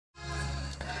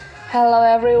Hello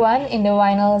everyone, in the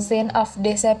final scene of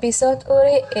this episode,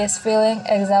 Uri is feeling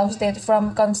exhausted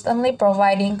from constantly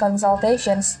providing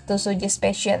consultations to Suji's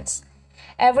patients.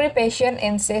 Every patient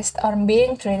insists on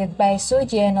being treated by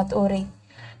Suji and not Uri.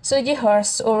 Suji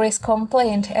hears Uri's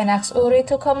complaint and asks Uri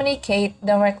to communicate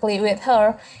directly with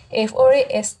her if Uri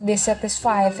is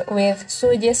dissatisfied with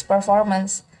Suji's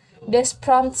performance. This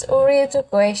prompts Uri to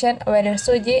question whether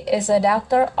Suji is a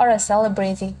doctor or a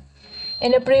celebrity.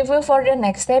 In the preview for the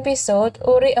next episode,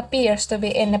 Uri appears to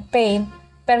be in pain,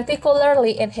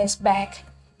 particularly in his back.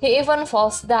 He even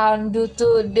falls down due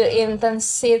to the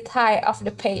intensity of the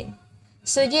pain.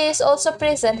 Suji is also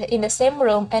present in the same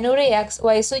room and Uri asks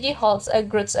why Suji holds a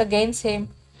grudge against him.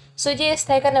 Suji is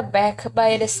taken aback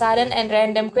by the sudden and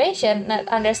random question, not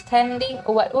understanding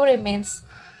what Uri means.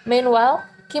 Meanwhile,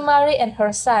 Kimari and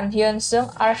her son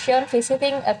Hyunsung are shown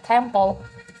visiting a temple.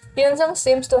 Hyunsung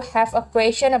seems to have a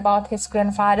question about his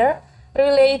grandfather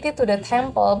related to the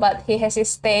temple, but he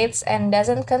hesitates and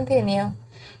doesn't continue.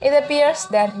 It appears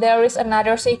that there is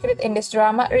another secret in this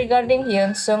drama regarding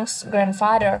Hyunsung's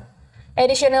grandfather.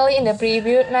 Additionally, in the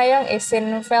preview, Nayeong is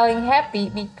seen feeling happy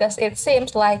because it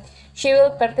seems like she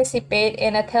will participate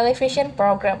in a television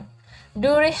program.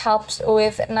 Duri helps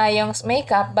with Nayeong's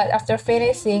makeup, but after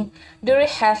finishing, Duri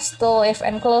has to leave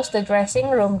and close the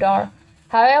dressing room door.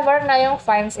 However, Nayeong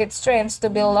finds it strange to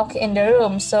be locked in the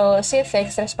room, so she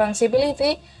takes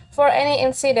responsibility for any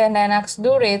incident and asks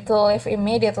Duri to leave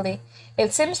immediately.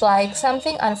 It seems like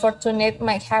something unfortunate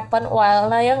might happen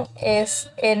while Nayeong is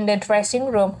in the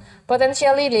dressing room,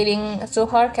 potentially leading to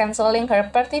her canceling her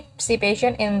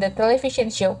participation in the television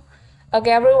show.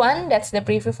 Okay everyone, that's the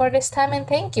preview for this time and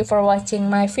thank you for watching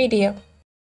my video.